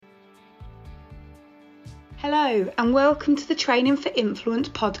Hello and welcome to the Training for Influence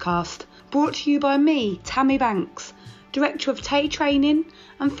podcast, brought to you by me, Tammy Banks, Director of TAY Training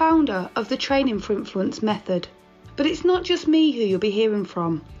and founder of the Training for Influence method. But it's not just me who you'll be hearing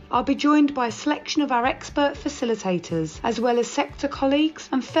from. I'll be joined by a selection of our expert facilitators, as well as sector colleagues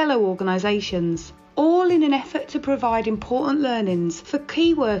and fellow organisations, all in an effort to provide important learnings for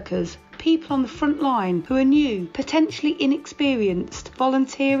key workers, people on the front line who are new, potentially inexperienced,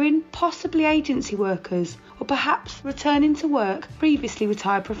 volunteering, possibly agency workers, or perhaps returning to work, previously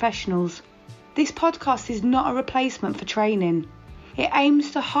retired professionals. This podcast is not a replacement for training. It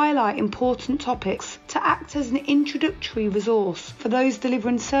aims to highlight important topics to act as an introductory resource for those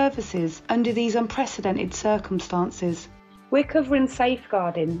delivering services under these unprecedented circumstances. We're covering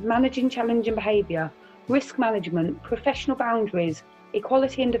safeguarding, managing challenging behaviour, risk management, professional boundaries,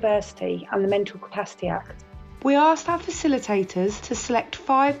 equality and diversity, and the Mental Capacity Act. We asked our facilitators to select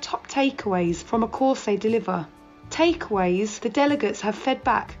 5 top takeaways from a course they deliver. Takeaways the delegates have fed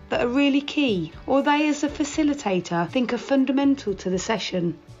back that are really key, or they as a facilitator think are fundamental to the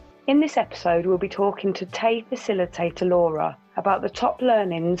session. In this episode, we'll be talking to TAY facilitator Laura about the top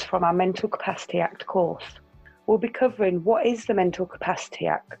learnings from our Mental Capacity Act course. We'll be covering what is the Mental Capacity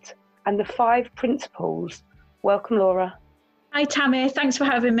Act and the 5 principles. Welcome, Laura. Hi Tammy, thanks for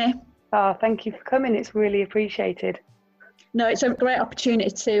having me. Thank you for coming, it's really appreciated. No, it's a great opportunity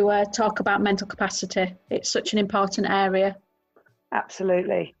to talk about mental capacity. It's such an important area.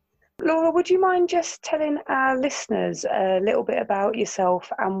 Absolutely. Laura, would you mind just telling our listeners a little bit about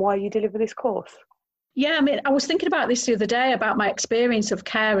yourself and why you deliver this course? Yeah, I mean, I was thinking about this the other day about my experience of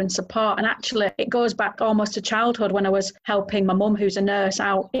care and support, and actually it goes back almost to childhood when I was helping my mum, who's a nurse,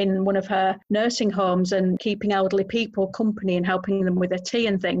 out in one of her nursing homes and keeping elderly people company and helping them with their tea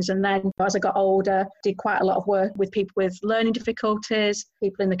and things. And then as I got older, did quite a lot of work with people with learning difficulties,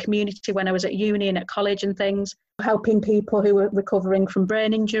 people in the community when I was at uni and at college and things, helping people who were recovering from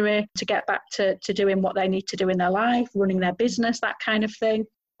brain injury to get back to doing what they need to do in their life, running their business, that kind of thing.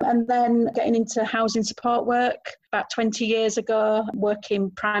 And then getting into housing support work about 20 years ago,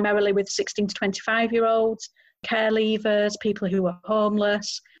 working primarily with 16 to 25-year-olds, care leavers, people who are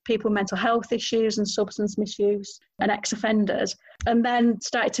homeless, people with mental health issues and substance misuse, and ex-offenders. And then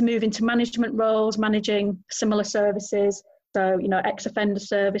started to move into management roles, managing similar services. So, ex-offender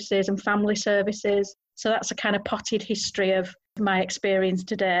services and family services. So that's a kind of potted history of my experience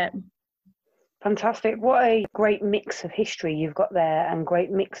to date. Fantastic. What a great mix of history you've got there and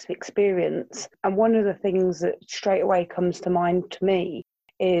great mix of experience. And one of the things that straight away comes to mind to me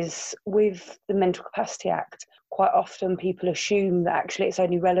is with the Mental Capacity Act, quite often people assume that actually it's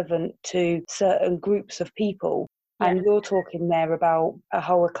only relevant to certain groups of people. And you're talking there about a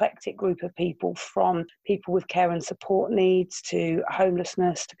whole eclectic group of people, from people with care and support needs to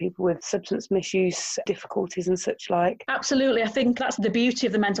homelessness to people with substance misuse difficulties and such like. Absolutely. I think that's the beauty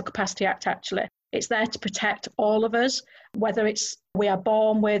of the Mental Capacity Act, actually. It's there to protect all of us, whether it's we are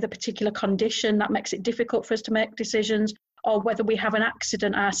born with a particular condition that makes it difficult for us to make decisions, or whether we have an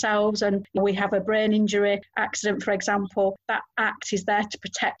accident ourselves and we have a brain injury accident, for example. That act is there to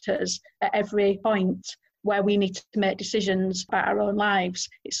protect us at every point where we need to make decisions about our own lives.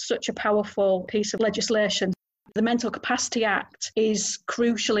 It's such a powerful piece of legislation. The Mental Capacity Act is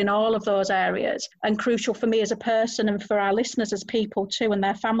crucial in all of those areas, and crucial for me as a person and for our listeners as people too and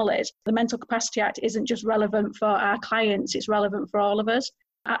their families. The Mental Capacity Act isn't just relevant for our clients, it's relevant for all of us.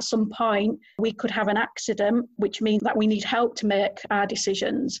 At some point, we could have an accident, which means that we need help to make our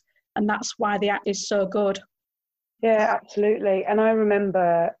decisions. And that's why the Act is so good. Yeah, absolutely. And I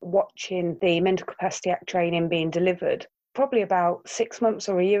remember watching the Mental Capacity Act training being delivered probably about 6 months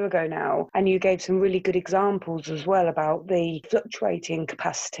or a year ago now. And you gave some really good examples as well about the fluctuating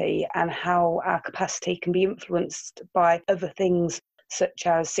capacity and how our capacity can be influenced by other things such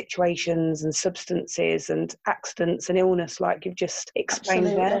as situations and substances and accidents and illness, like you've just explained.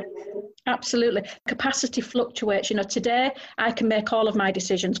 Absolutely. There. Absolutely. Capacity fluctuates. Today I can make all of my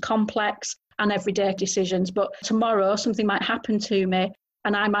decisions complex and everyday decisions, but tomorrow something might happen to me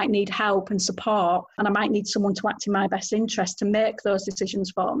and I might need help and support, and I might need someone to act in my best interest to make those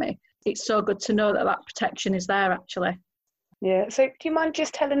decisions for me. It's so good to know that that protection is there, actually. Yeah, so do you mind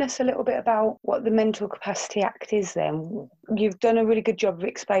just telling us a little bit about what the Mental Capacity Act is then? You've done a really good job of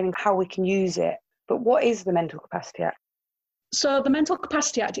explaining how we can use it, but what is the Mental Capacity Act? So the Mental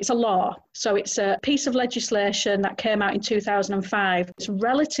Capacity Act, it's a law. So it's a piece of legislation that came out in 2005. It's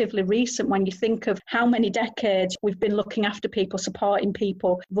relatively recent when you think of how many decades we've been looking after people, supporting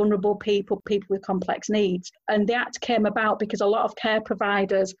people, vulnerable people, people with complex needs. And the Act came about because a lot of care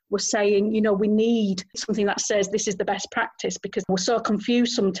providers were saying, we need something that says this is the best practice, because we're so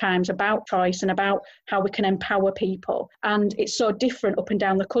confused sometimes about choice and about how we can empower people. And it's so different up and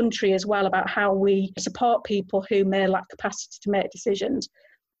down the country as well about how we support people who may lack capacity to make decisions.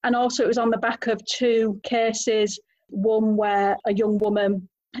 And also it was on the back of two cases, one where a young woman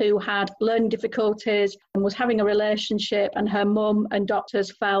who had learning difficulties and was having a relationship, and her mum and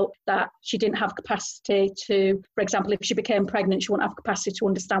doctors felt that she didn't have capacity to, for example, if she became pregnant, she wouldn't have capacity to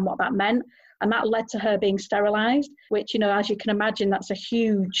understand what that meant. And that led to her being sterilised, which, as you can imagine, that's a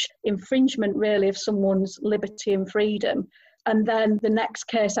huge infringement really of someone's liberty and freedom. And then the next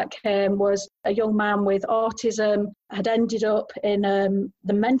case that came was a young man with autism had ended up in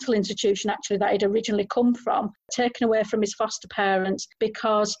the mental institution actually that he'd originally come from, taken away from his foster parents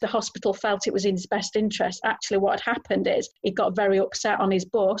because the hospital felt it was in his best interest. Actually, what had happened is he got very upset on his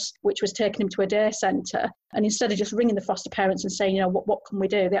bus, which was taking him to a day centre. And instead of just ringing the foster parents and saying, what can we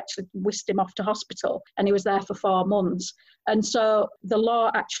do? They actually whisked him off to hospital, and he was there for 4 months. And so the law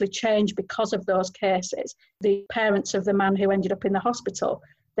actually changed because of those cases. The parents of the man who ended up in the hospital,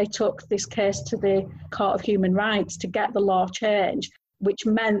 they took this case to the Court of Human Rights to get the law changed, which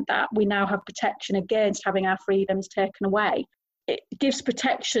meant that we now have protection against having our freedoms taken away. It gives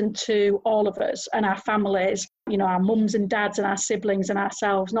protection to all of us and our families, our mums and dads and our siblings and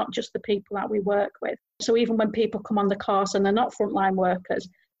ourselves, not just the people that we work with. So even when people come on the course and they're not frontline workers,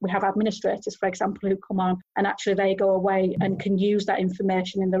 we have administrators, for example, who come on and actually they go away and can use that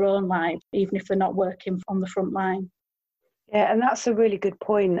information in their own life, even if they're not working on the front line. Yeah, and that's a really good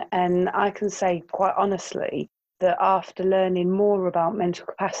point. And I can say quite honestly that after learning more about mental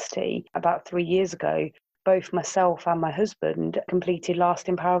capacity about 3 years ago, both myself and my husband completed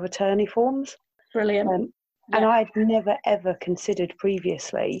lasting power of attorney forms. Brilliant. And I'd never, ever considered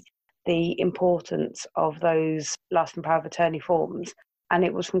previously the importance of those lasting power of attorney forms. And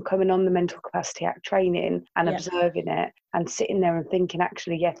it was from coming on the Mental Capacity Act training and observing it and sitting there and thinking,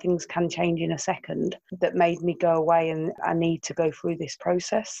 actually, things can change in a second, that made me go away and I need to go through this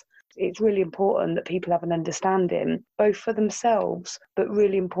process. It's really important that people have an understanding, both for themselves, but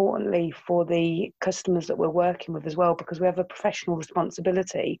really importantly for the customers that we're working with as well, because we have a professional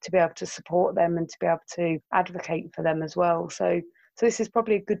responsibility to be able to support them and to be able to advocate for them as well. So this is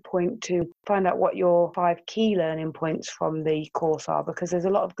probably a good point to find out what your 5 key learning points from the course are, because there's a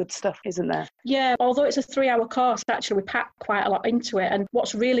lot of good stuff, isn't there? Yeah, although it's a 3-hour course, actually we pack quite a lot into it. And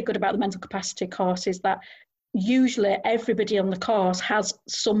what's really good about the mental capacity course is that usually everybody on the course has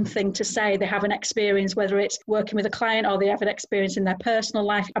something to say. They have an experience, whether it's working with a client or they have an experience in their personal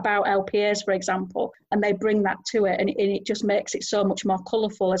life about LPAs, for example, and they bring that to it, and it just makes it so much more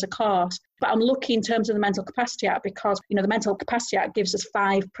colourful as a course. But I'm lucky in terms of the Mental Capacity Act because, the Mental Capacity Act gives us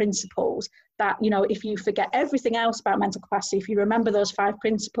 5 principles that, if you forget everything else about mental capacity, if you remember those 5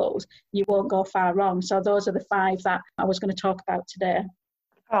 principles, you won't go far wrong. So those are the 5 that I was going to talk about today.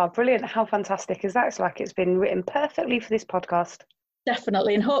 Oh, brilliant. How fantastic is that? It's like it's been written perfectly for this podcast.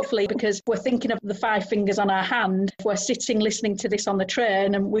 Definitely. And hopefully, because we're thinking of the 5 fingers on our hand, if we're sitting listening to this on the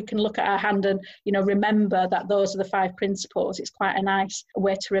train and we can look at our hand and, remember that those are the 5 principles. It's quite a nice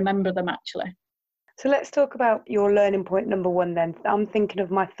way to remember them, actually. So let's talk about your learning point number 1 then. I'm thinking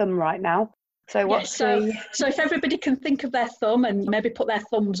of my thumb right now. So what's so if everybody can think of their thumb and maybe put their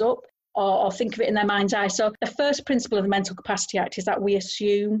thumbs up, or think of it in their mind's eye. So the first principle of the Mental Capacity Act is that we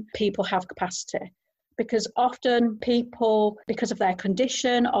assume people have capacity, because often people, because of their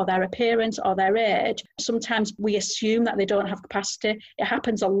condition or their appearance or their age, sometimes we assume that they don't have capacity. It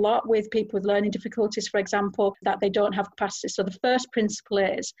happens a lot with people with learning difficulties, for example, that they don't have capacity. So the first principle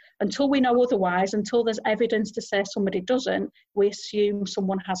is, until we know otherwise, until there's evidence to say somebody doesn't, we assume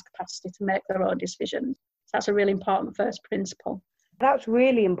someone has capacity to make their own decisions. So that's a really important first principle. That's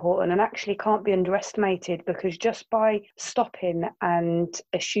really important and actually can't be underestimated, because just by stopping and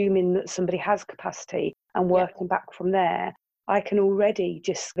assuming that somebody has capacity and working back from there, I can already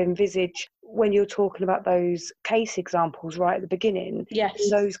just envisage when you're talking about those case examples right at the beginning, in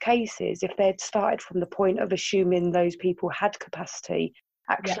those cases, if they'd started from the point of assuming those people had capacity,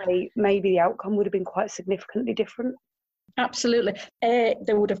 actually maybe the outcome would have been quite significantly different. Absolutely. They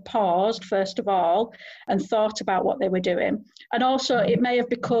would have paused, first of all, and thought about what they were doing. And also, it may have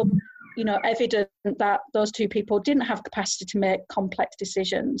become evident that those two people didn't have capacity to make complex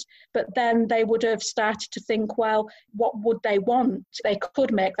decisions. But then they would have started to think, well, what would they want? They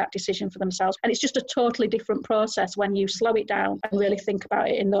could make that decision for themselves. And it's just a totally different process when you slow it down and really think about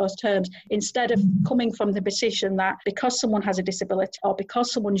it in those terms, instead of coming from the position that because someone has a disability or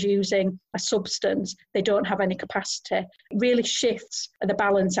because someone's using a substance, they don't have any capacity. It really shifts the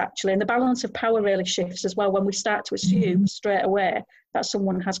balance, actually. And the balance of power really shifts as well when we start to assume straight away that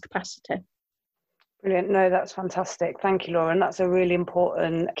someone has capacity. Brilliant. No, that's fantastic. Thank you, Laura. And that's a really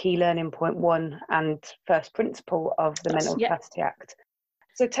important key learning point 1 and first principle of the Mental Capacity Act.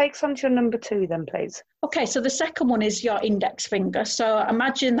 So take us on to your number 2 then, please. Okay, so the second one is your index finger. So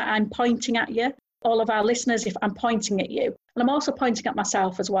imagine that I'm pointing at you, all of our listeners, if I'm pointing at you. And I'm also pointing at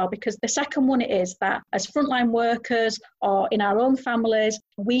myself as well, because the second one is that as frontline workers or in our own families,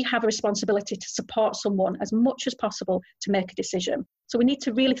 we have a responsibility to support someone as much as possible to make a decision. So we need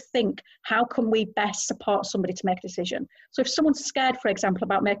to really think, how can we best support somebody to make a decision? So if someone's scared, for example,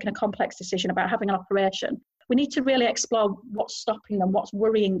 about making a complex decision about having an operation, we need to really explore what's stopping them, what's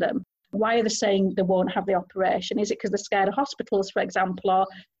worrying them. Why are they saying they won't have the operation? Is it because they're scared of hospitals, for example, or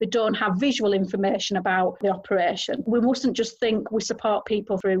they don't have visual information about the operation? We mustn't just think we support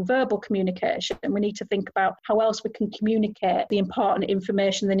people through verbal communication. We need to think about how else we can communicate the important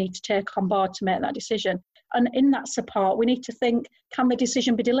information they need to take on board to make that decision. And in that support, we need to think, can the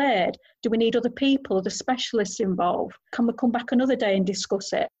decision be delayed? Do we need other people, other specialists involved? Can we come back another day and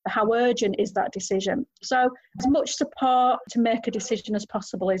discuss it? How urgent is that decision? So as much support to make a decision as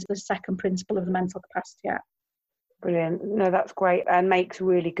possible is the second principle of the Mental Capacity Act. Brilliant. No, that's great, and makes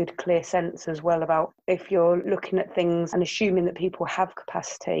really good, clear sense as well about if you're looking at things and assuming that people have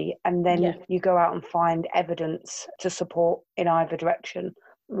capacity, and then you go out and find evidence to support in either direction.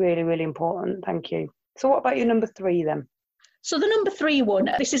 Really, really important. Thank you. So what about your number 3 then? So the number 3 one,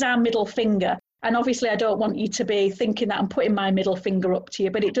 this is our middle finger. And obviously I don't want you to be thinking that I'm putting my middle finger up to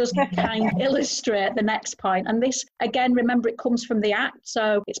you, but it does kind of illustrate the next point. And this, again, remember, it comes from the Act,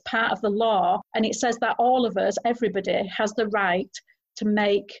 so it's part of the law. And it says that all of us, everybody, has the right to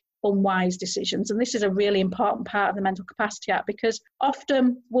make unwise decisions. And this is a really important part of the Mental Capacity Act, because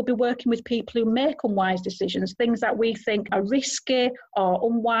often we'll be working with people who make unwise decisions, things that we think are risky or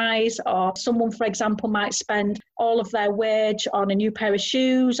unwise, or someone, for example, might spend all of their wage on a new pair of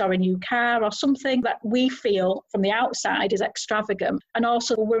shoes or a new car or something that we feel from the outside is extravagant, and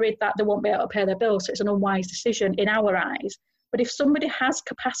also we're worried that they won't be able to pay their bills, so it's an unwise decision in our eyes. But if somebody has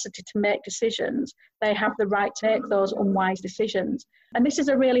capacity to make decisions, they have the right to make those unwise decisions. And this is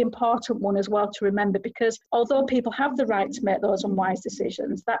a really important one as well to remember, because although people have the right to make those unwise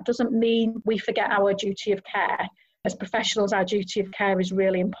decisions, that doesn't mean we forget our duty of care. As professionals, our duty of care is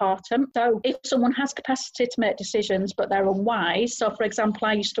really important. So if someone has capacity to make decisions, but they're unwise, so for example,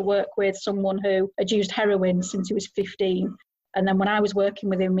 I used to work with someone who had used heroin since he was 15. And then when I was working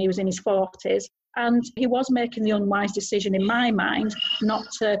with him, he was in his 40s. And he was making the unwise decision, in my mind, not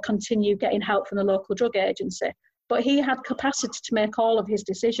to continue getting help from the local drug agency. But he had capacity to make all of his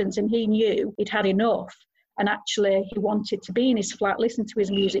decisions, and he knew he'd had enough. And actually, he wanted to be in his flat, listen to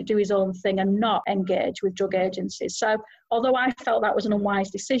his music, do his own thing, and not engage with drug agencies. So although I felt that was an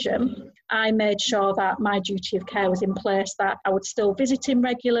unwise decision, I made sure that my duty of care was in place, that I would still visit him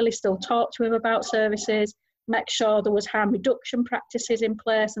regularly, still talk to him about services, make sure there was harm reduction practices in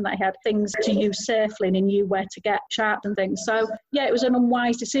place, and that he had things to use safely and he knew where to get sharp and things. So yeah, it was an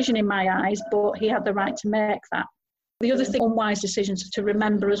unwise decision in my eyes, but he had the right to make that. The other thing, unwise decisions to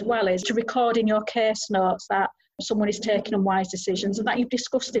remember as well, is to record in your case notes that someone is taking unwise decisions and that you've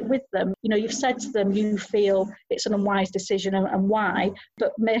discussed it with them. You know, you've said to them you feel it's an unwise decision and why,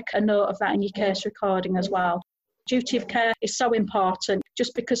 but make a note of that in your case recording as well. Duty of care is so important.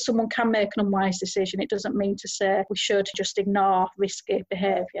 Just because someone can make an unwise decision, it doesn't mean to say we should just ignore risky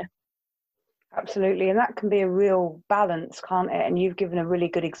behaviour. Absolutely, and that can be a real balance, can't it? And you've given a really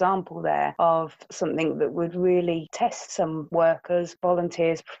good example there of something that would really test some workers,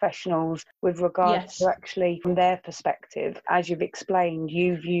 volunteers, professionals with regards to actually, from their perspective, as you've explained,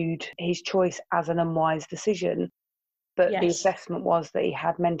 you viewed his choice as an unwise decision, but the assessment was that he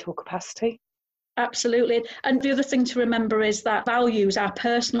had mental capacity. Absolutely. And the other thing to remember is that values, our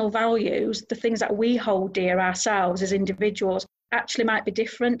personal values, the things that we hold dear ourselves as individuals, actually might be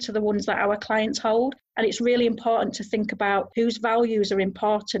different to the ones that our clients hold. And it's really important to think about whose values are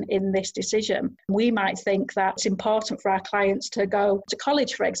important in this decision. We might think that it's important for our clients to go to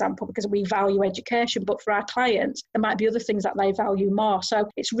college, for example, because we value education, but for our clients, there might be other things that they value more. So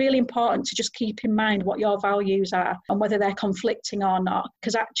it's really important to just keep in mind what your values are and whether they're conflicting or not,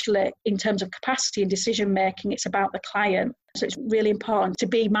 because actually, in terms of capacity and decision making, it's about the client. So it's really important to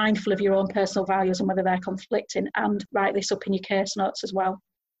be mindful of your own personal values and whether they're conflicting, and write this up in your case notes as well.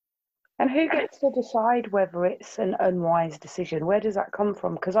 And who gets to decide whether it's an unwise decision? Where does that come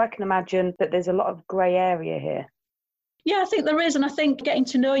from? Because I can imagine that there's a lot of grey area here. Yeah, I think there is. And I think getting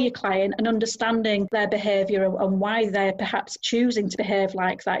to know your client and understanding their behaviour and why they're perhaps choosing to behave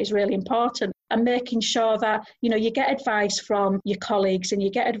like that is really important. And making sure that, you get advice from your colleagues and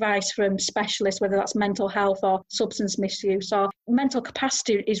you get advice from specialists, whether that's mental health or substance misuse or mental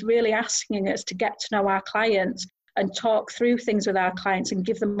capacity, is really asking us to get to know our clients and talk through things with our clients and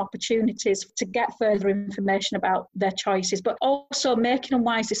give them opportunities to get further information about their choices. But also making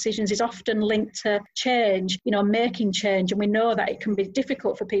unwise decisions is often linked to change, making change. And we know that it can be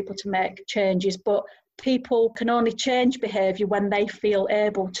difficult for people to make changes, but people can only change behaviour when they feel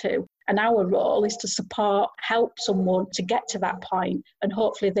able to. And our role is to help someone to get to that point, and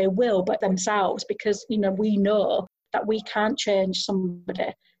hopefully they will, but themselves, because, we know that we can't change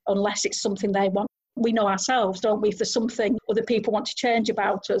somebody unless it's something they want. We know ourselves, don't we? If there's something other people want to change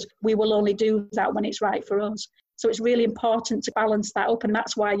about us, we will only do that when it's right for us. So it's really important to balance that up. And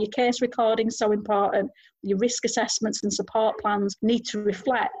that's why your case recording is so important. Your risk assessments and support plans need to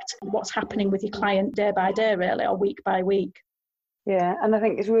reflect what's happening with your client day by day, really, or week by week. Yeah, and I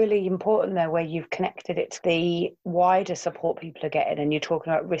think it's really important there where you've connected it to the wider support people are getting, and you're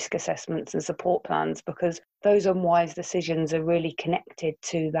talking about risk assessments and support plans, because those unwise decisions are really connected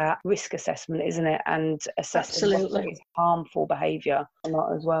to that risk assessment, isn't it? And assessing whether it's harmful behaviour or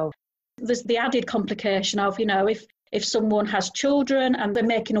not as well. There's the added complication of, if someone has children and they're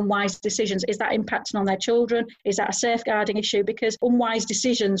making unwise decisions, is that impacting on their children? Is that a safeguarding issue? Because unwise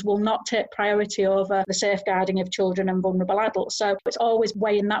decisions will not take priority over the safeguarding of children and vulnerable adults. So it's always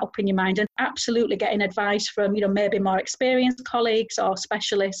weighing that up in your mind, and absolutely getting advice from, maybe more experienced colleagues or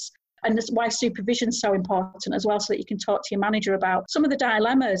specialists. And that's why supervision is so important as well, so that you can talk to your manager about some of the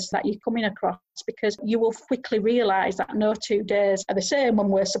dilemmas that you're coming across, because you will quickly realise that no 2 days are the same when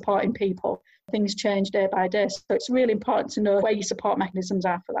we're supporting people. Things change day by day. So it's really important to know where your support mechanisms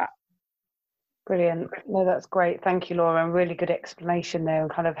are for that. Brilliant. No, that's great. Thank you, Laura. And really good explanation there,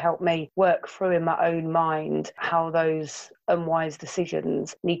 and kind of helped me work through in my own mind how those unwise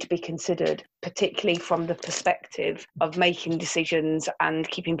decisions need to be considered, particularly from the perspective of making decisions and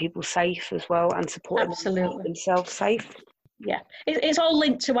keeping people safe as well, and supporting themselves safe. Yeah, it's all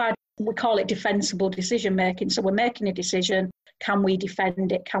linked to we call it defensible decision making. So we're making a decision. Can we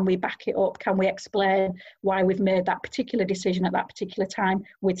defend it? Can we back it up? Can we explain why we've made that particular decision at that particular time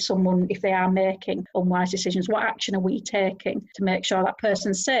with someone if they are making unwise decisions? What action are we taking to make sure that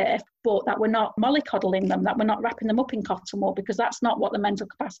person's safe, but that we're not mollycoddling them, that we're not wrapping them up in cotton wool, because that's not what the Mental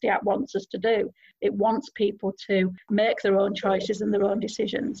Capacity Act wants us to do. It wants people to make their own choices and their own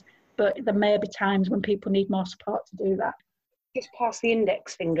decisions, but there may be times when people need more support to do that. Just past the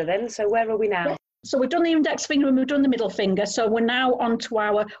index finger then, so where are we now? So we've done the index finger and we've done the middle finger. So we're now on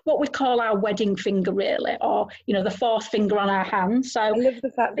to what we call our wedding finger, really, or, the fourth finger on our hand. So I love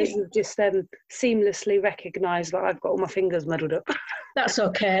the fact that you've just seamlessly recognised that I've got all my fingers muddled up. That's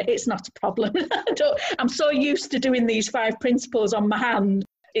okay. It's not a problem. I'm so used to doing these 5 principles on my hand.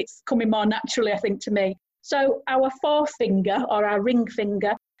 It's coming more naturally, I think, to me. So our fourth finger, or our ring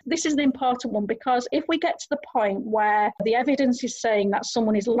finger, this is an important one, because if we get to the point where the evidence is saying that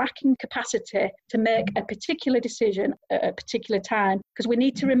someone is lacking capacity to make a particular decision at a particular time, because we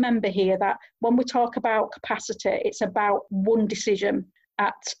need to remember here that when we talk about capacity, it's about one decision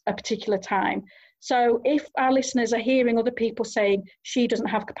at a particular time. So if our listeners are hearing other people saying she doesn't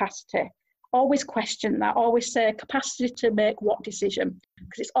have capacity, always question that, always say capacity to make what decision,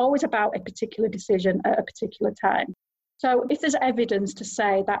 because it's always about a particular decision at a particular time. So if there's evidence to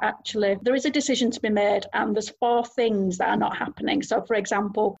say that actually there is a decision to be made and there's 4 things that are not happening. So, for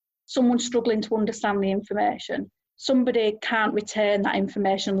example, someone's struggling to understand the information. Somebody can't retain that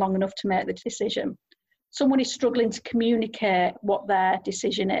information long enough to make the decision. Someone is struggling to communicate what their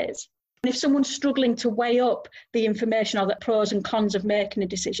decision is. And if someone's struggling to weigh up the information or the pros and cons of making a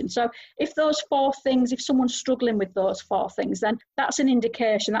decision. So if those 4 things, if someone's struggling with those 4 things, then that's an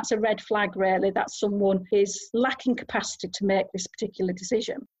indication, that's a red flag really, that someone is lacking capacity to make this particular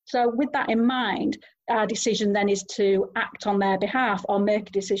decision. So with that in mind, our decision then is to act on their behalf or make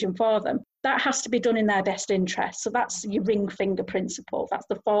a decision for them. That has to be done in their best interest. So that's your ring finger principle. That's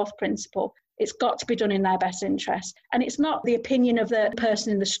the fourth principle. It's got to be done in their best interest. And it's not the opinion of the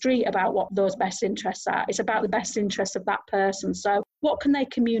person in the street about what those best interests are. It's about the best interests of that person. So what can they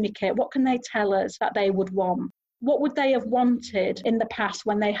communicate? What can they tell us that they would want? What would they have wanted in the past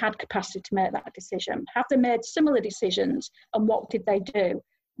when they had capacity to make that decision? Have they made similar decisions? And what did they do?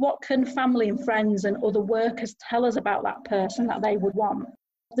 What can family and friends and other workers tell us about that person that they would want?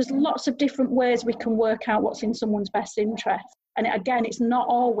 There's lots of different ways we can work out what's in someone's best interest. And again, it's not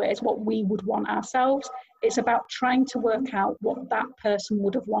always what we would want ourselves. It's about trying to work out what that person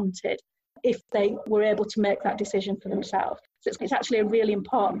would have wanted if they were able to make that decision for themselves. So it's actually a really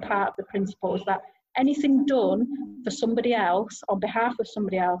important part of the principle is that anything done for somebody else, on behalf of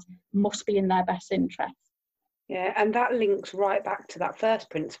somebody else, must be in their best interest. Yeah, and that links right back to that first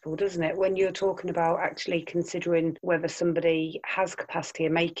principle, doesn't it? When you're talking about actually considering whether somebody has capacity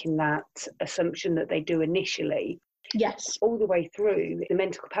and making that assumption that they do initially. Yes. All the way through, the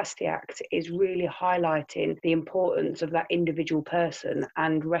Mental Capacity Act is really highlighting the importance of that individual person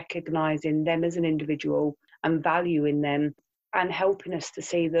and recognising them as an individual and valuing them and helping us to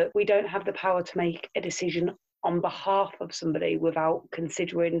see that we don't have the power to make a decision on behalf of somebody without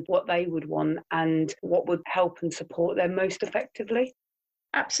considering what they would want and what would help and support them most effectively.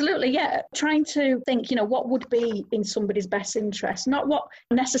 Absolutely, yeah. Trying to think, what would be in somebody's best interest, not what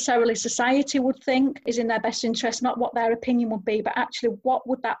necessarily society would think is in their best interest, not what their opinion would be, but actually what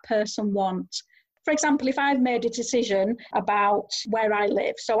would that person want? For example, if I've made a decision about where I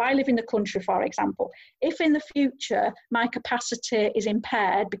live, so I live in the country, for example, if in the future my capacity is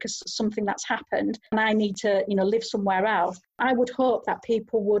impaired because of something that's happened and I need to, live somewhere else, I would hope that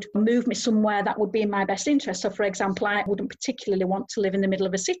people would move me somewhere that would be in my best interest. So, for example, I wouldn't particularly want to live in the middle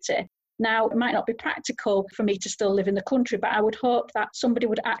of a city. Now, it might not be practical for me to still live in the country, but I would hope that somebody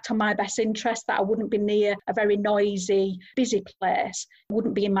would act on my best interest, that I wouldn't be near a very noisy, busy place. It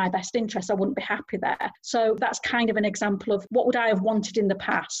wouldn't be in my best interest. I wouldn't be happy there. So that's kind of an example of what would I have wanted in the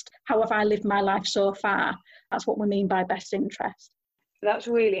past? How have I lived my life so far? That's what we mean by best interest. That's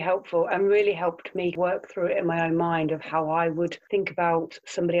really helpful and really helped me work through it in my own mind of how I would think about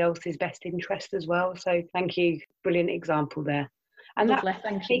somebody else's best interest as well. So thank you. Brilliant example there. And Lovely,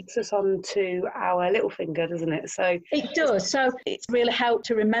 that takes us on to our little finger, doesn't it? So it does. So it's really helped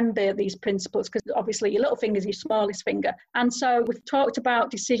to remember these principles because obviously your little finger is your smallest finger. And so we've talked about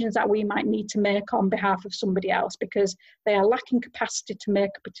decisions that we might need to make on behalf of somebody else because they are lacking capacity to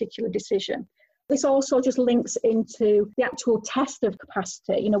make a particular decision. This also just links into the actual test of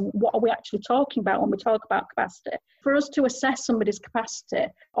capacity. What are we actually talking about when we talk about capacity? For us to assess somebody's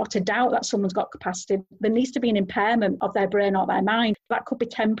capacity or to doubt that someone's got capacity, there needs to be an impairment of their brain or their mind. That could be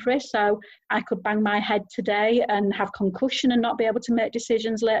temporary. So I could bang my head today and have concussion and not be able to make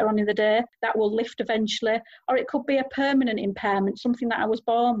decisions later on in the day. That will lift eventually. Or it could be a permanent impairment, something that I was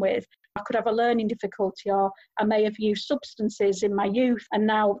born with. I could have a learning difficulty, or I may have used substances in my youth and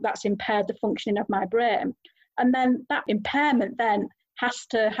now that's impaired the functioning of my brain. And then that impairment then has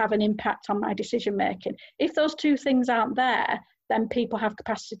to have an impact on my decision making. If those two things aren't there, then people have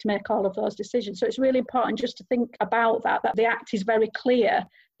capacity to make all of those decisions. So it's really important just to think about that the Act is very clear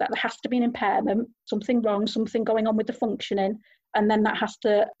that there has to be an impairment, something wrong, something going on with the functioning, and then that has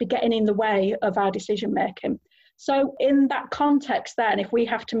to be getting in the way of our decision making. So in that context then, if we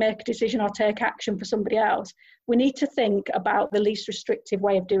have to make a decision or take action for somebody else, we need to think about the least restrictive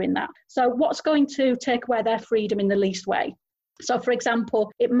way of doing that. So what's going to take away their freedom in the least way? So, for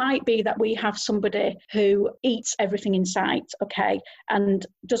example, it might be that we have somebody who eats everything in sight, okay, and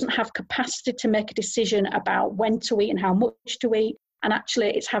doesn't have capacity to make a decision about when to eat and how much to eat, and actually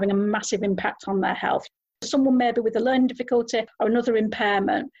it's having a massive impact on their health. Someone maybe with a learning difficulty or another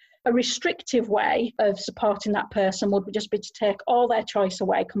impairment. A restrictive way of supporting that person would just be to take all their choice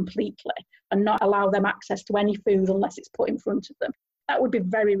away completely and not allow them access to any food unless it's put in front of them. That would be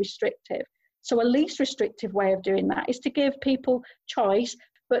very restrictive. So a least restrictive way of doing that is to give people choice,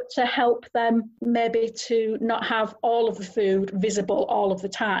 but to help them maybe to not have all of the food visible all of the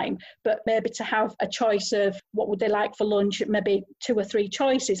time, but maybe to have a choice of what would they like for lunch, maybe 2 or 3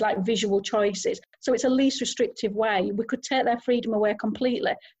 choices, like visual choices. So it's a least restrictive way. We could take their freedom away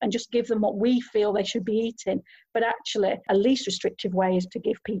completely and just give them what we feel they should be eating. But actually, a least restrictive way is to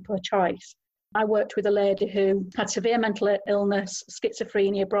give people a choice. I worked with a lady who had severe mental illness,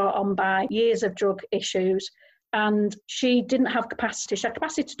 schizophrenia brought on by years of drug issues. And she didn't have capacity. She had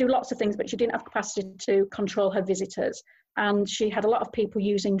capacity to do lots of things, but she didn't have capacity to control her visitors. And she had a lot of people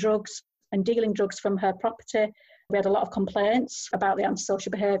using drugs and dealing drugs from her property. We had a lot of complaints about the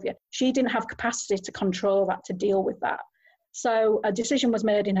antisocial behaviour. She didn't have capacity to control that, to deal with that. So a decision was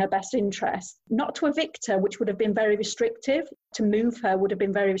made in her best interest, not to evict her, which would have been very restrictive. To move her would have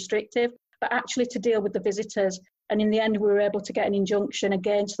been very restrictive, but actually to deal with the visitors. And in the end, we were able to get an injunction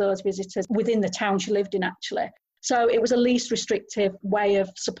against those visitors within the town she lived in, actually. So it was a least restrictive way of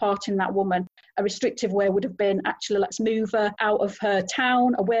supporting that woman. A restrictive way would have been, actually, let's move her out of her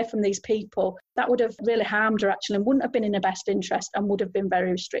town, away from these people. That would have really harmed her, actually, and wouldn't have been in her best interest and would have been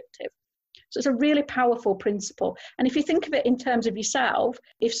very restrictive. So it's a really powerful principle. And if you think of it in terms of yourself,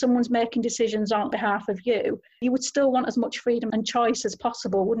 if someone's making decisions on behalf of you, you would still want as much freedom and choice as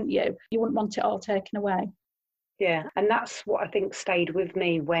possible, wouldn't you? You wouldn't want it all taken away. Yeah, and that's what I think stayed with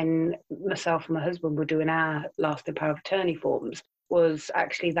me when myself and my husband were doing our lasting power of attorney forms, was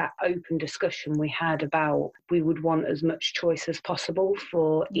actually that open discussion we had about we would want as much choice as possible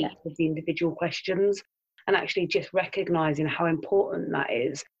for each of the individual questions. And actually just recognising how important that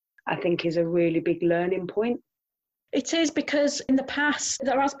is, I think, is a really big learning point. It is, because in the past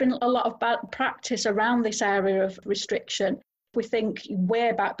there has been a lot of bad practice around this area of restriction. We think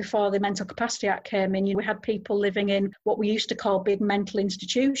way back before the Mental Capacity Act came in, we had people living in what we used to call big mental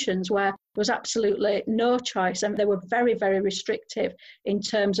institutions where there was absolutely no choice, and they were very, very restrictive in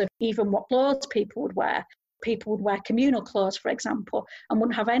terms of even what clothes people would wear. People would wear communal clothes, for example, and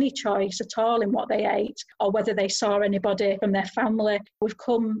wouldn't have any choice at all in what they ate or whether they saw anybody from their family. We've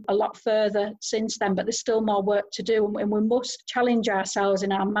come a lot further since then, but there's still more work to do, and we must challenge ourselves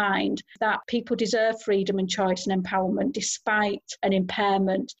in our mind that people deserve freedom and choice and empowerment despite an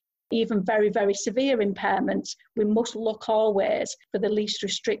impairment. Even very, very severe impairments, we must look always for the least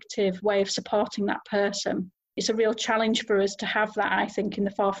restrictive way of supporting that person. It's a real challenge for us to have that, I think, in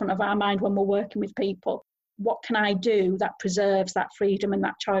the forefront of our mind when we're working with people. What can I do that preserves that freedom and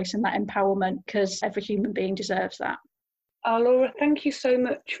that choice and that empowerment? Because every human being deserves that. Laura, thank you so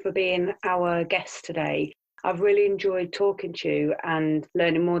much for being our guest today. I've really enjoyed talking to you and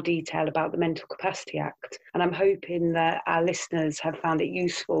learning more detail about the Mental Capacity Act. And I'm hoping that our listeners have found it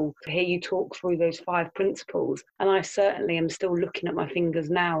useful to hear you talk through those 5 principles. And I certainly am still looking at my fingers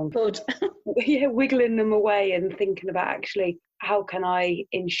now. Good. Wiggling them away and thinking about actually how can I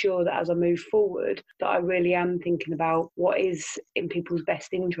ensure that as I move forward that I really am thinking about what is in people's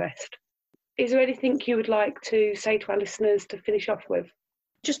best interest. Is there anything you would like to say to our listeners to finish off with?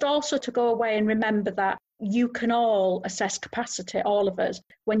 Just also to go away and remember that you can all assess capacity, all of us.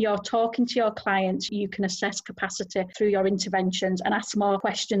 When you're talking to your clients, you can assess capacity through your interventions and ask more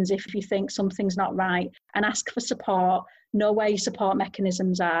questions if you think something's not right, and ask for support. Know where your support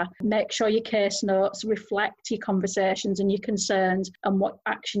mechanisms are. Make sure your case notes reflect your conversations and your concerns and what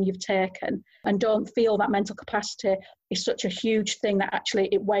action you've taken. And don't feel that mental capacity is such a huge thing that actually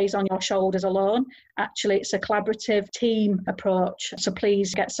it weighs on your shoulders alone. Actually, it's a collaborative team approach. So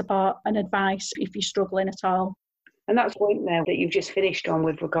please get support and advice if you're struggling at all. And that's the point there that you've just finished on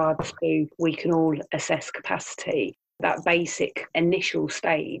with regards to we can all assess capacity. That basic initial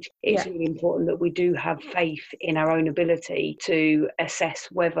stage, it's really important that we do have faith in our own ability to assess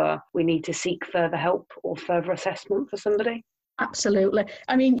whether we need to seek further help or further assessment for somebody. Absolutely.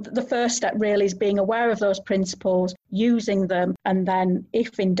 I mean, the first step really is being aware of those principles, using them, and then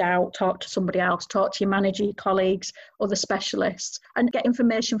if in doubt, talk to somebody else, talk to your manager, your colleagues, other specialists, and get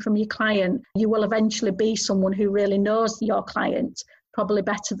information from your client. You will eventually be someone who really knows your client, probably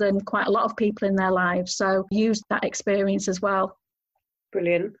better than quite a lot of people in their lives. So use that experience as well.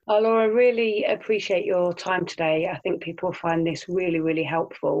 Brilliant. Laura, I really appreciate your time today. I think people will find this really, really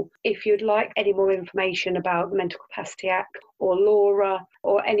helpful. If you'd like any more information about the Mental Capacity Act or Laura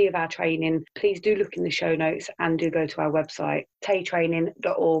or any of our training, please do look in the show notes and do go to our website,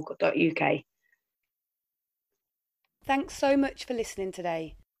 taytraining.org.uk. Thanks so much for listening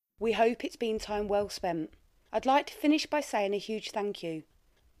today. We hope it's been time well spent. I'd like to finish by saying a huge thank you.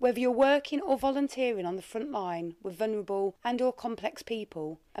 Whether you're working or volunteering on the front line with vulnerable and or complex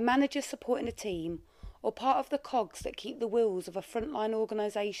people, a manager supporting a team, or part of the cogs that keep the wheels of a frontline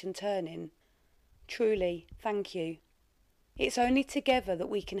organisation turning, truly, thank you. It's only together that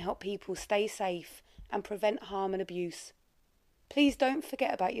we can help people stay safe and prevent harm and abuse. Please don't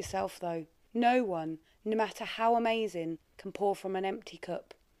forget about yourself though. No one, no matter how amazing, can pour from an empty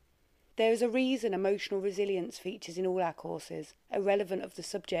cup. There is a reason emotional resilience features in all our courses, irrelevant of the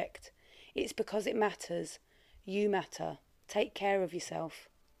subject. It's because it matters. You matter. Take care of yourself.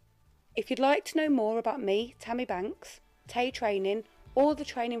 If you'd like to know more about me, Tammy Banks, Tay Training, or the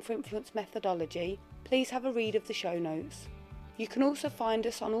Training for Influence methodology, please have a read of the show notes. You can also find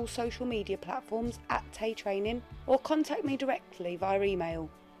us on all social media platforms at Tay Training, or contact me directly via email,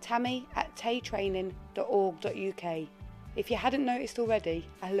 tammy@taytraining.org.uk. If you hadn't noticed already,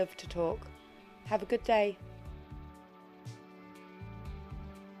 I love to talk. Have a good day.